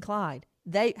Bonnie and Clyde.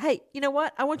 Hey, you know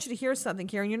what? I want you to hear something,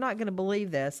 Karen. You're not going to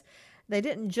believe this. They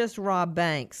didn't just rob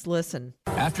banks. Listen.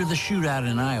 After the shootout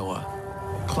in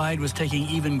Iowa, Clyde was taking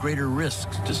even greater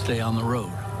risks to stay on the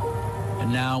road.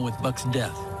 And now, with Buck's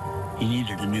death, he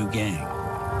needed a new gang.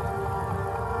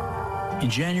 In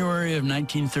January of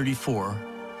 1934,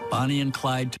 Bonnie and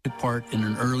Clyde took part in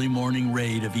an early morning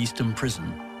raid of Eastham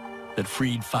Prison that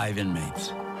freed 5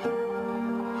 inmates.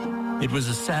 It was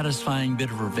a satisfying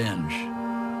bit of revenge,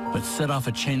 but set off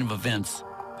a chain of events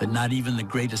that not even the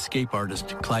great escape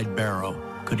artist Clyde Barrow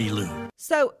could elude.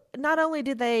 So not only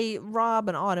did they rob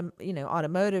an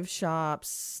automotive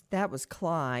shops, that was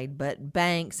Clyde, but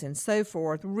banks and so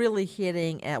forth, really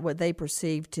hitting at what they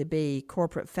perceived to be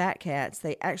corporate fat cats.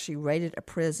 They actually raided a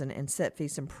prison and set free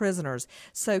some prisoners.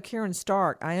 So Karen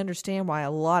Stark, I understand why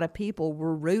a lot of people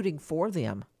were rooting for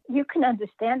them. You can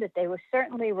understand that they were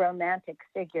certainly romantic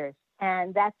figures.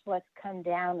 And that's what's come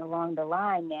down along the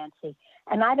line, Nancy.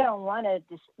 And I don't want to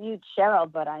dispute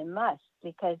Cheryl, but I must,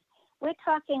 because we're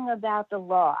talking about the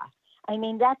law. I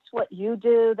mean, that's what you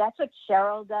do. That's what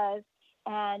Cheryl does.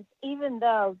 And even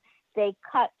though they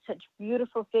cut such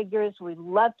beautiful figures, we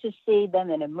love to see them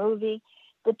in a movie,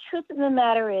 the truth of the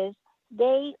matter is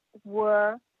they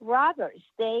were robbers.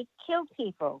 They killed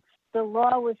people. The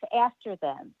law was after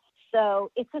them.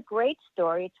 So it's a great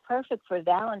story. It's perfect for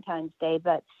Valentine's Day,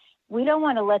 but we don't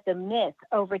want to let the myth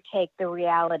overtake the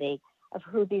reality of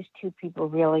who these two people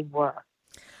really were.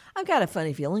 I've got a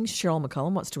funny feeling Cheryl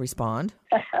McCollum wants to respond.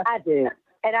 I do.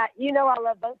 And I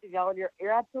love both of y'all, and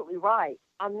you're absolutely right.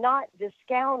 I'm not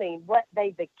discounting what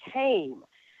they became.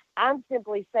 I'm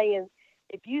simply saying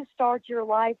If you start your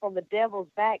life on the devil's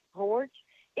back porch,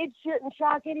 it shouldn't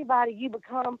shock anybody you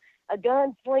become a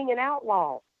gun-slinging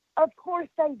outlaw. Of course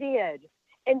they did.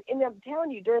 And I'm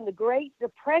telling you, during the Great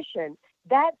Depression,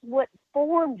 that's what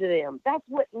formed them. That's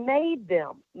what made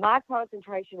them. My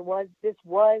concentration was this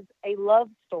was a love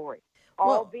story,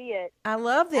 albeit. I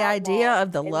love the idea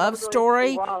of the love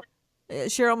story,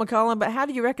 Cheryl McCollum, but how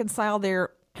do you reconcile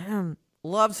their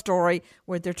love story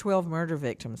with their 12 murder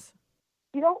victims?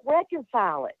 You don't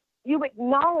reconcile it. You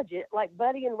acknowledge it like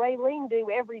Buddy and Raylene do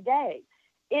every day.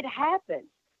 It happened.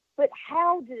 But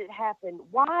how did it happen?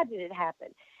 Why did it happen?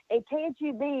 And can't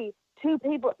you be two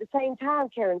people at the same time,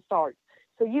 Karen Starks?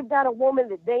 So you've got a woman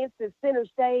that dances center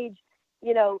stage,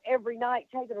 every night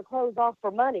taking her clothes off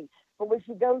for money. But when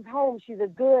she goes home, she's a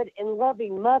good and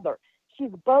loving mother.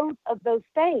 She's both of those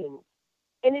things.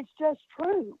 And it's just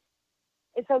true.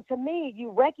 And so to me,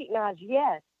 you recognize,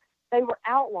 yes, they were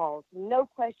outlaws, no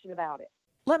question about it.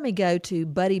 Let me go to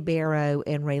Buddy Barrow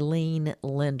and Raylene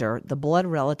Linder, the blood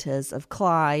relatives of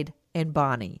Clyde and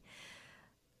Bonnie.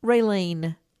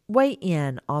 Raylene, weigh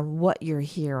in on what you're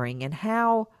hearing and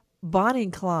how Bonnie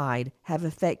and Clyde have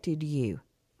affected you.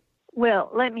 Well,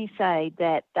 let me say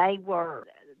that they were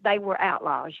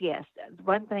outlaws, yes.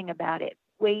 One thing about it,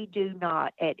 we do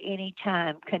not at any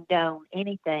time condone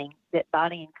anything that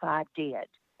Bonnie and Clyde did.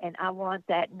 And I want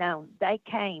that known. They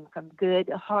came from good,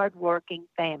 hardworking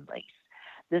families.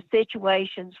 The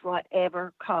situations,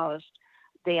 whatever caused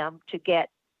them to get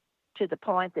to the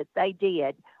point that they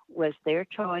did, was their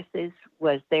choices,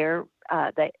 was their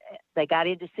they got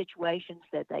into situations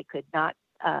that they could not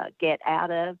get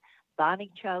out of.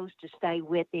 Bonnie chose to stay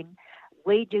with him.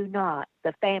 We do not,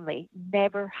 the family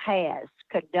never has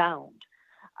condoned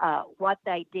what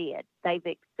they did. They've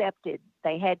accepted,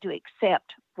 they had to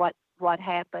accept what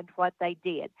happened, what they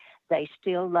did. They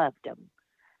still loved them.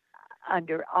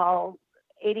 Under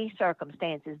any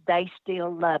circumstances, they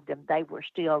still loved them. They were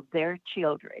still their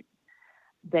children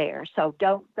there. So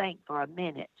don't think for a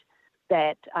minute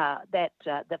that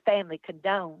the family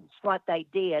condones what they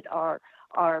did or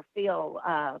feel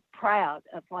proud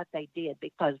of what they did,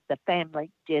 because the family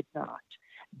did not.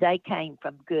 They came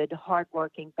from good,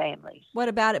 hardworking families. What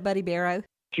about it, Buddy Barrow?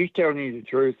 She's telling you the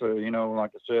truth.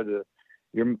 Like I said,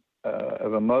 you're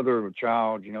of a mother of a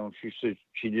child. She said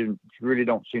she really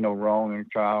don't see no wrong in a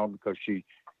child, because she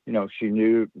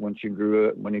knew when he grew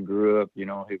up, he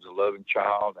was a loving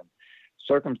child, and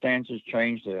circumstances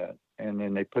changed that. And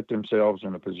then they put themselves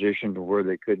in a position to where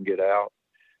they couldn't get out.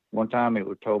 One time it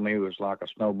was told me it was like a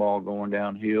snowball going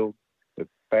downhill. The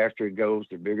faster it goes,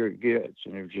 the bigger it gets,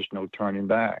 and there was just no turning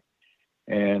back.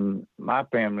 And my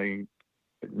family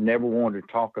never wanted to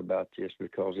talk about this,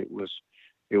 because it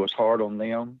was hard on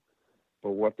them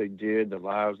for what they did, the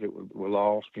lives that were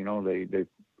lost.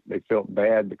 They felt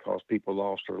bad because people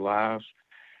lost their lives.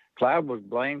 Clyde was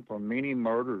blamed for many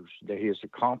murders that his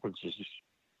accomplices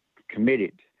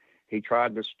committed. He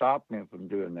tried to stop them from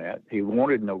doing that. He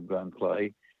wanted no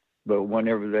gunplay, but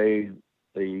whenever if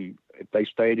they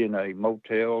stayed in a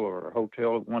motel or a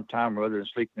hotel at one time rather than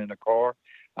sleeping in a car.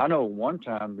 I know one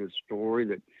time the story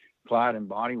that Clyde and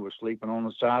Bonnie were sleeping on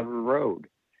the side of the road,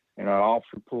 and an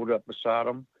officer pulled up beside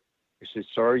them. He said,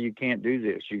 "Sir, you can't do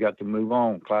this. You got to move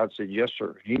on." Clyde said, "Yes,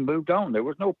 sir." He moved on. There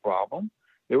was no problem.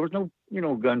 There was no,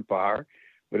 gunfire.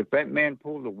 But if that man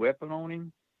pulled a weapon on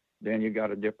him, then you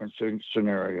got a different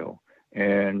scenario.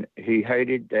 And he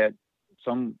hated that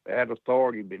that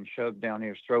authority had been shoved down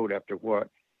his throat after what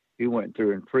he went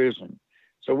through in prison.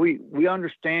 So we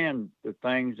understand the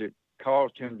things that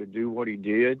caused him to do what he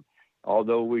did,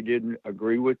 although we didn't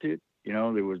agree with it.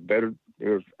 There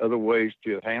was other ways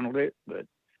to have handled it, but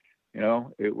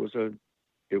it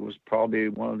was probably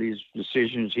one of these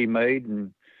decisions he made,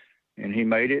 and he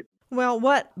made it. Well,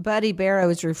 what Buddy Barrow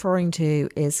is referring to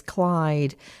is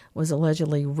Clyde was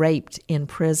allegedly raped in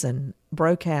prison,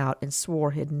 broke out, and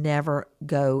swore he'd never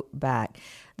go back.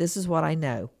 This is what I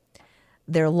know.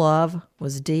 Their love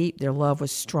was deep. Their love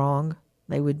was strong.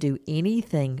 They would do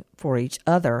anything for each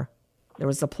other. There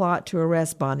was a plot to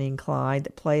arrest Bonnie and Clyde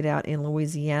that played out in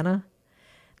Louisiana.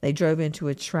 They drove into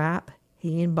a trap.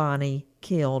 He and Bonnie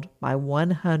killed by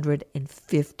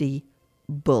 150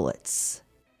 bullets.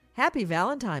 Happy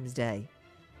Valentine's Day.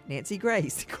 Nancy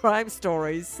Grace, Crime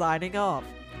Stories, signing off.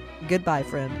 Goodbye,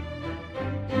 friend.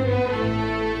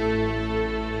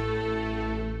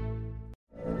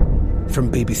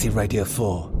 From BBC Radio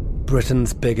 4,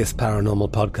 Britain's biggest paranormal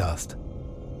podcast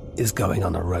is going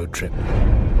on a road trip.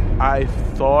 I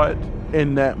thought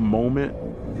in that moment,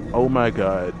 oh my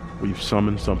God, we've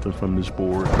summoned something from this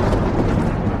board.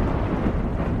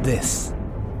 This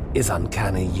is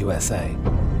Uncanny USA.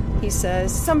 He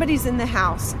says, "Somebody's in the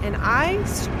house," and I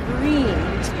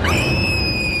screamed.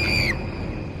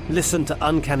 Listen to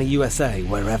Uncanny USA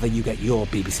wherever you get your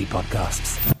BBC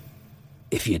podcasts,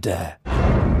 if you dare.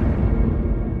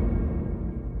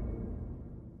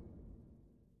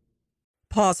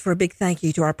 Pause for a big thank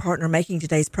you to our partner making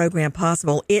today's program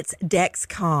possible. It's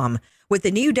Dexcom. With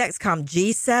the new Dexcom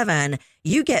G7,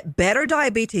 you get better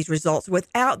diabetes results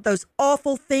without those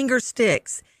awful finger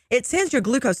sticks. It sends your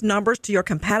glucose numbers to your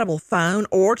compatible phone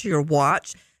or to your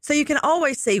watch, so you can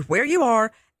always see where you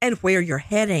are and where you're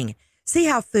heading. See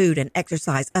how food and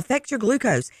exercise affect your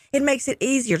glucose. It makes it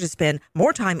easier to spend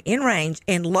more time in range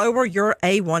and lower your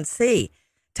A1C.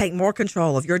 Take more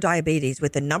control of your diabetes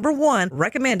with the #1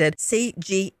 recommended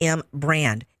CGM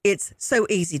brand. It's so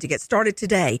easy to get started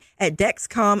today at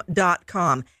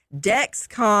Dexcom.com.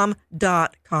 Dexcom.com.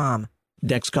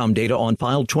 Dexcom data on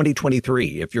file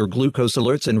 2023. If your glucose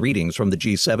alerts and readings from the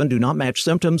G7 do not match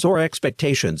symptoms or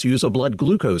expectations, use a blood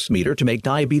glucose meter to make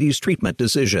diabetes treatment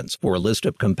decisions. For a list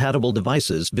of compatible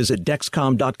devices, visit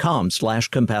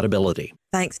Dexcom.com/compatibility.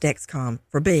 Thanks, Dexcom,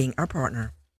 for being our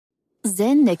partner.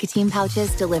 Zyn nicotine pouches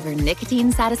deliver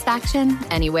nicotine satisfaction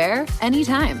anywhere,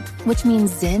 anytime, which means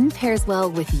Zyn pairs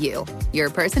well with you, your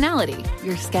personality,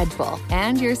 your schedule,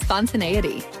 and your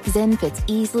spontaneity. Zyn fits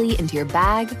easily into your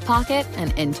bag, pocket,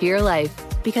 and into your life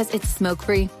because it's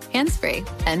smoke-free, hands-free,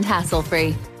 and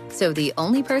hassle-free. So the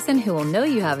only person who will know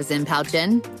you have a Zyn pouch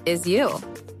in is you.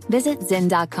 Visit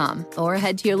Zyn.com or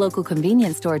head to your local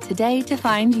convenience store today to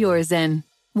find your Zyn.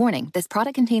 Warning, this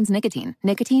product contains nicotine.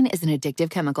 Nicotine is an addictive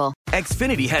chemical.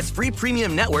 Xfinity has free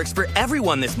premium networks for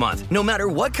everyone this month, no matter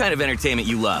what kind of entertainment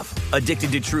you love.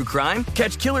 Addicted to true crime?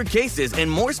 Catch killer cases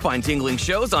and more spine-tingling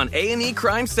shows on A&E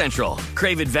Crime Central.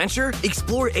 Crave adventure?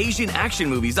 Explore Asian action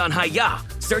movies on Hi-YAH.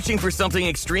 Searching for something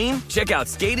extreme? Check out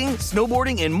skating,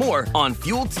 snowboarding, and more on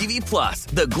Fuel TV Plus,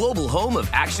 the global home of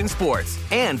action sports.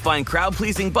 And find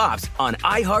crowd-pleasing bops on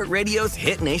iHeartRadio's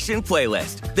Hit Nation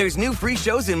playlist. There's new free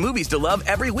shows and movies to love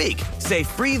every week. Say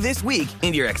free this week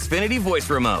in your Xfinity voice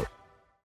remote.